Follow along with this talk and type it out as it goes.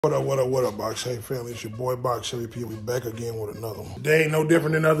What up, Box Shave family? It's your boy Box Shave P. We back again with another one. Today ain't no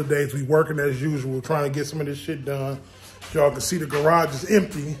different than other days. We working as usual, trying to get some of this shit done. Y'all can see the garage is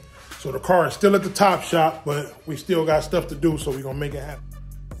empty, so the car is still at the top shop, but we still got stuff to do, so we gonna make it happen.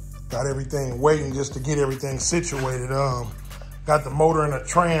 Got everything waiting just to get everything situated. Got the motor and the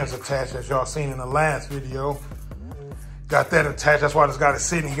trans attached, as y'all seen in the last video. Got that attached. That's why I just got it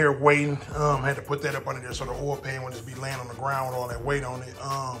sitting here waiting. Had to put that up under there so the oil pan would just be laying on the ground with all that weight on it.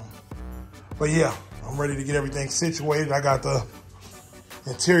 But yeah, I'm ready to get everything situated. I got the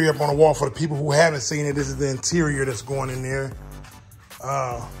interior up on the wall for the people who haven't seen it. This is the interior that's going in there.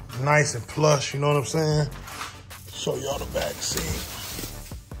 Nice and plush, you know what I'm saying? Show y'all the back seat.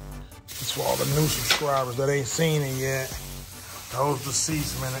 It's for all the new subscribers that ain't seen it yet. Those the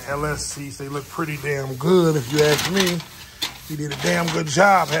seats, man, the LS seats, they look pretty damn good if you ask me. He did a damn good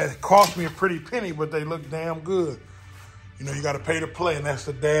job. It cost me a pretty penny, but they look damn good. You know, you got to pay to play, and that's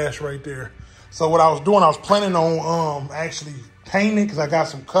the dash right there. So what I was doing, I was planning on actually painting because I got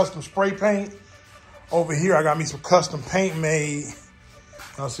some custom spray paint. Over here, I got me some custom paint made.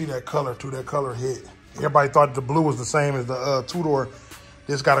 I'll see that color too, that color hit. Everybody thought the blue was the same as the two-door.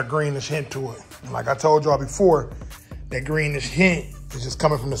 This got a greenish hint to it. And like I told y'all before, that greenish hint is just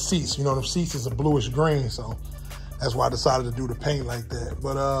coming from the seats. You know, the seats is a bluish green, so that's why I decided to do the paint like that.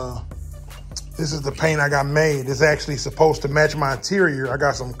 But this is the paint I got made. It's actually supposed to match my interior. I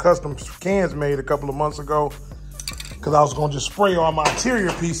got some custom cans made a couple of months ago because I was gonna just spray all my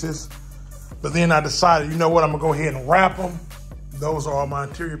interior pieces. But then I decided, you know what, I'm gonna go ahead and wrap them. Those are all my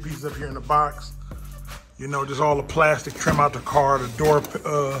interior pieces up here in the box. You know, just all the plastic trim out the car, the door,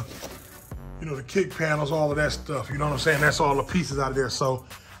 you know, the kick panels, all of that stuff. You know what I'm saying? That's all the pieces out of there. So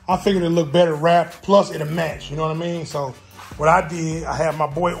I figured it'd look better wrapped, plus it'll match, you know what I mean? So what I did, I had my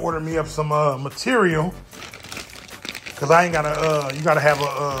boy order me up some material, because I ain't gotta, you gotta have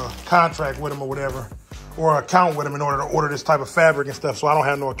a contract with him or whatever, or an account with him in order to order this type of fabric and stuff. So I don't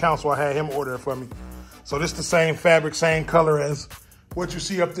have no account, so I had him order it for me. So this the same fabric, same color as what you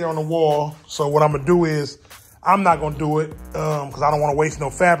see up there on the wall. So what I'm gonna do is, I'm not gonna do it because I don't wanna waste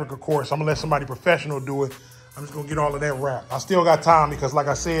no fabric, of course. I'm gonna let somebody professional do it. I'm just gonna get all of that wrapped. I still got time because like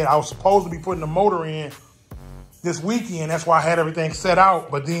I said, I was supposed to be putting the motor in this weekend. That's why I had everything set out.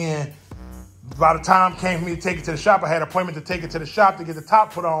 But then by the time it came for me to take it to the shop, I had an appointment to take it to the shop to get the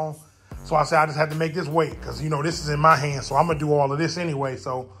top put on. So I said, I just had to make this wait because, you know, this is in my hands. So I'm gonna do all of this anyway.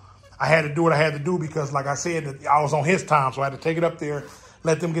 So I had to do what I had to do because like I said, I was on his time. So I had to take it up there,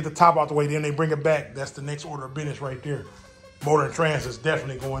 let them get the top out the way, then they bring it back. That's the next order of business right there. Motor and trans is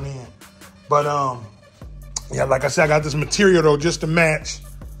definitely going in. But yeah, like I said, I got this material though just to match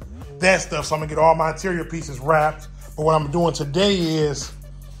that stuff. So I'm gonna get all my interior pieces wrapped. But what I'm doing today is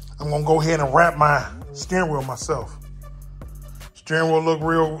I'm gonna go ahead and wrap my steering wheel myself. Steering wheel look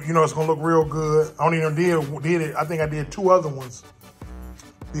real, you know, it's gonna look real good. I don't even did it. I think I did 2 other ones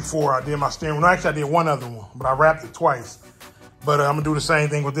before I did my steering wheel. No, actually I did 1 other one, but I wrapped it twice. But I'm gonna do the same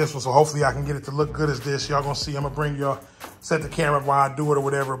thing with this one, so hopefully I can get it to look good as this. Y'all gonna see, I'm gonna bring y'all, set the camera up while I do it or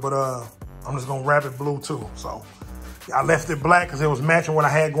whatever, but I'm just gonna wrap it blue too. So I left it black because it was matching what I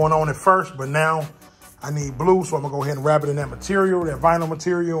had going on at first, but now I need blue, so I'm gonna go ahead and wrap it in that material, that vinyl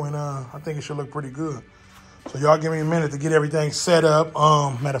material, and I think it should look pretty good. So y'all give me a minute to get everything set up.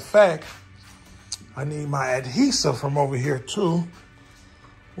 Matter of fact, I need my adhesive from over here too.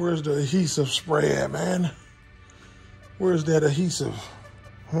 Where's the adhesive spray at, man? Where's that adhesive?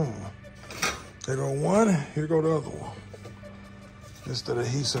 There go one, here go the other one. That's the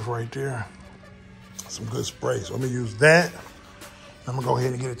adhesive right there. Some good spray. So let me use that. I'm gonna go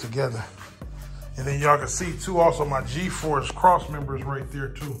ahead and get it together. And then y'all can see too, also my G-Force cross members right there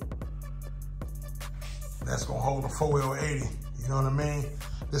too. That's gonna hold a 4L80, you know what I mean?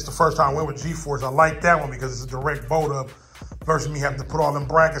 This is the first time I went with G-Force. I like that one because it's a direct bolt up versus me having to put all them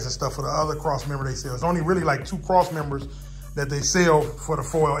brackets and stuff for the other cross member they sell. It's only really like 2 cross members that they sell for the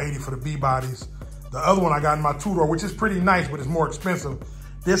 4L80 for the B-bodies. The other one I got in my 2-door, which is pretty nice, but it's more expensive.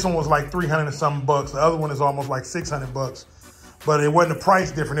 This one was like 300 and something bucks. The other one is almost like 600 bucks. But it wasn't a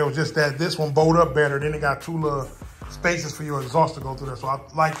price difference. It was just that this one bowed up better. Then it got 2 little spaces for your exhaust to go through there. So I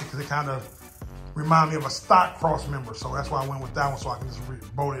liked it because it kind of reminded me of a stock cross member. So that's why I went with that one, so I can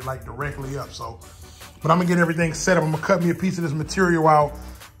just bolt it like directly up. So, but I'm gonna get everything set up. I'm gonna cut me a piece of this material out,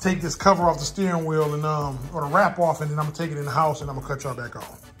 take this cover off the steering wheel and or the wrap off, and then I'm gonna take it in the house and I'm gonna cut y'all back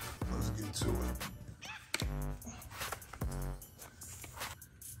on. Let's get to it.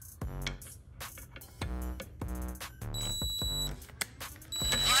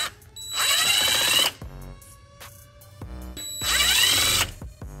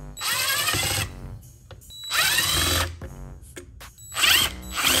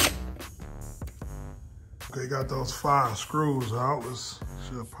 Okay, got those 5 screws out.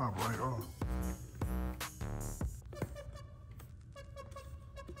 Should pop right off.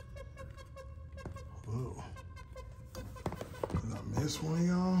 Whoa. Did I miss one,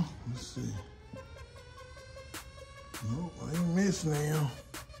 y'all? Let's see. Nope, I ain't missing now.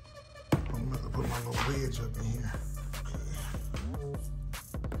 I'm gonna have to put my little wedge up in here. Okay.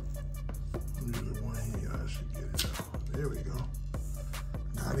 Usually one here, I should get it out. There we go.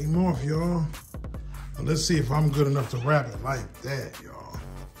 Got him off, y'all. Now let's see if I'm good enough to wrap it like that, y'all.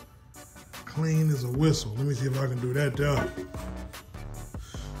 Clean as a whistle. Let me see if I can do that done.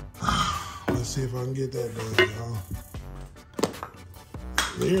 Let's see if I can get that done, y'all.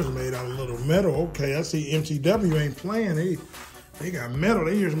 Ears made out of little metal. Okay, I see MTW ain't playing. They got metal.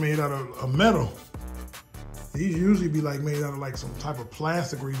 Their ears made out of a metal. These usually be like made out of like some type of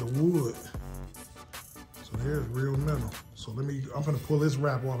plastic or either wood. So there's real metal. So I'm gonna pull this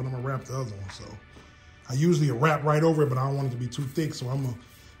wrap off and I'm gonna wrap the other one. So I usually wrap right over it, but I don't want it to be too thick. So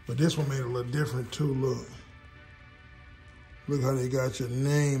but this one made it a little different too. Look how they got your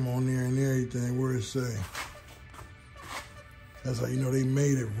name on there and everything. Where it say? That's how you know they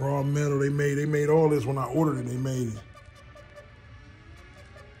made it. Raw metal. They made all this when I ordered it. They made it.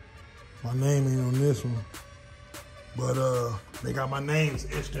 My name ain't on this one, but they got my names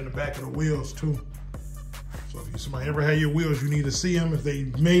etched in the back of the wheels too. So if somebody ever had your wheels, you need to see them. If they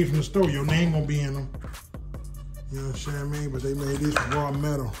made from the store, your name gonna be in them. You know what I'm saying? But they made this with raw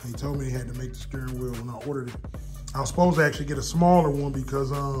metal. They told me they had to make the steering wheel when I ordered it. I was supposed to actually get a smaller one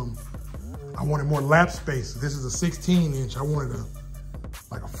because I wanted more lap space. This is a 16 inch. I wanted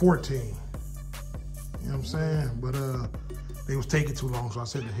like a 14. You know what I'm saying? But they was taking too long, so I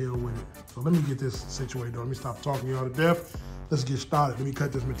said the hell with it. So let me get this situated. Let me stop talking y'all to death. Let's get started. Let me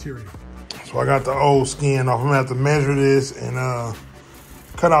cut this material. So I got the old skin off. I'm gonna have to measure this and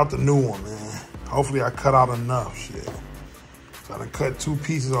cut out the new one, man. Hopefully I cut out enough shit. So I done cut 2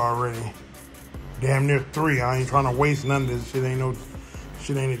 pieces already. Damn near 3. I ain't trying to waste none of this shit.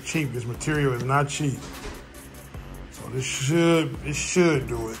 Shit ain't cheap. This material is not cheap. So this should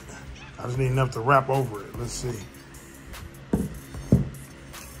do it. I just need enough to wrap over it. Let's see.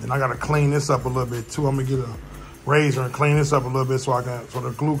 Then I gotta clean this up a little bit too. I'm gonna get a razor and clean this up a little bit so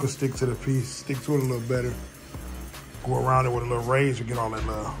the glue can stick to the piece, stick to it a little better. Go around it with a little razor, get all that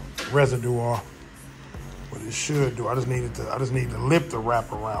little residue off. But it should do. I just need the lip to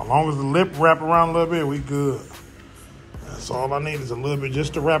wrap around. As long as the lip wrap around a little bit, we good. That's all I need is a little bit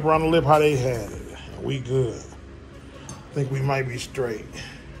just to wrap around the lip how they had it. And we good. I think we might be straight.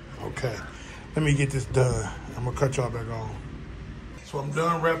 Okay, let me get this done. I'm gonna cut y'all back on. So I'm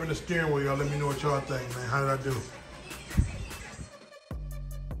done wrapping the steering wheel, y'all. Let me know what y'all think, man. How did I do?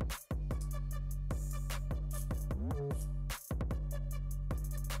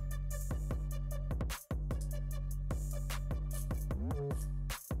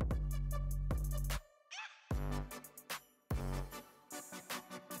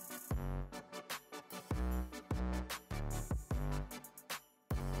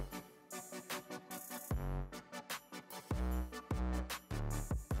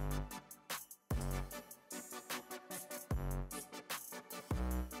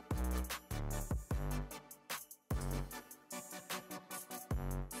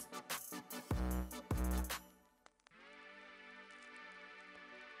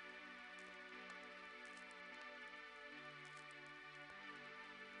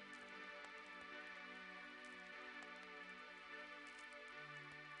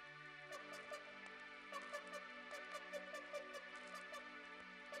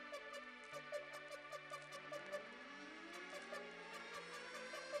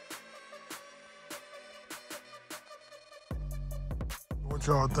 What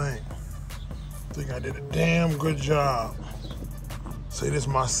y'all think? I think I did a damn good job. Say this is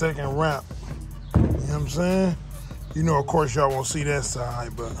my second wrap. You know what I'm saying? You know, of course, y'all won't see that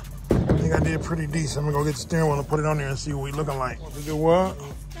side, but I think I did pretty decent. I'm gonna go get the steering wheel and put it on there and see what we looking like. Want to do what?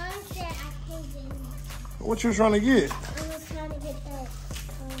 What you trying to get? I was trying to get that.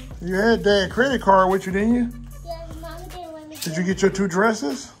 You had Dad's credit card with you, didn't you? Yeah, Mama didn't let me. Did you get your 2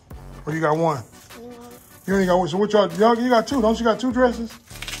 dresses? Or you got 1? No. You only got 1. So what y'all, you got 2, don't you got 2 dresses?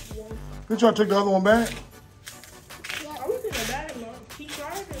 Yeah. Did y'all take the other one back? Yeah. I was in the bag, Mom. She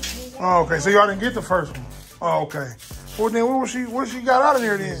tried it. Oh, okay, so y'all didn't get the first one. Oh, okay. Well, then what she got out of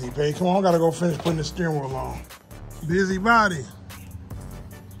there then? Hey, come on, I gotta go finish putting the steering wheel on. Busybody.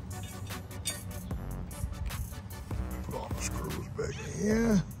 Put all the screws back in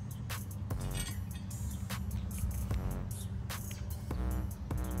here.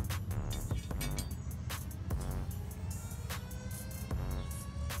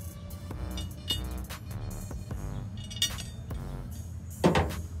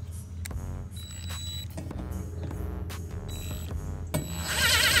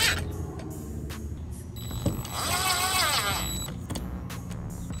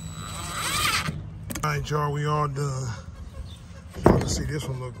 All right, y'all, we all done. Y'all can see this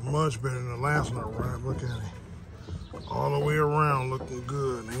one look much better than the last one I ran. Look at it. All the way around looking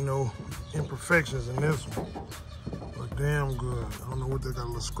good. Ain't no imperfections in this one. Look damn good. I don't know what they got a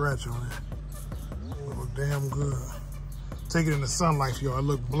little scratch on it. But look damn good. Take it in the sunlight, y'all. It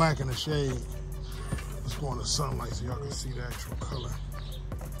look black in the shade. Let's go in the sunlight so y'all can see the actual color.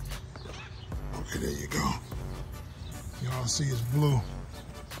 Okay, there you go. Y'all see it's blue.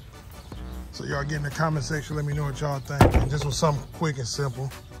 So y'all get in the comment section, let me know what y'all think. And this was something quick and simple.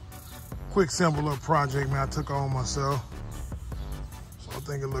 Quick, simple little project, man, I took on myself. So I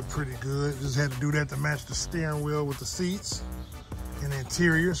think it looked pretty good. Just had to do that to match the steering wheel with the seats and the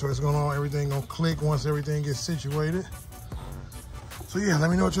interior. So it's gonna, everything gonna click once everything gets situated. So yeah,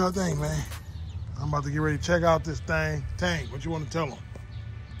 let me know what y'all think, man. I'm about to get ready to check out this thing. Tank, what you want to tell them?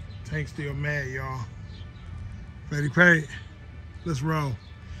 Tank's still mad, y'all. Ready, paid. Let's roll.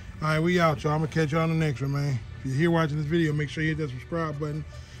 All right, we out, y'all. I'm gonna catch y'all on the next one, man. If you're here watching this video, make sure you hit that subscribe button.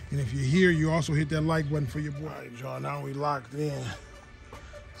 And if you're here, you also hit that like button for your boy. All right, y'all, now we locked in.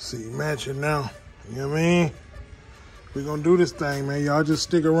 See, matching now. You know what I mean? We're gonna do this thing, man. Y'all just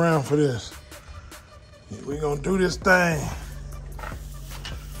stick around for this. We're gonna do this thing.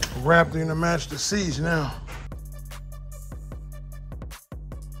 Wrapped in to match the seats now.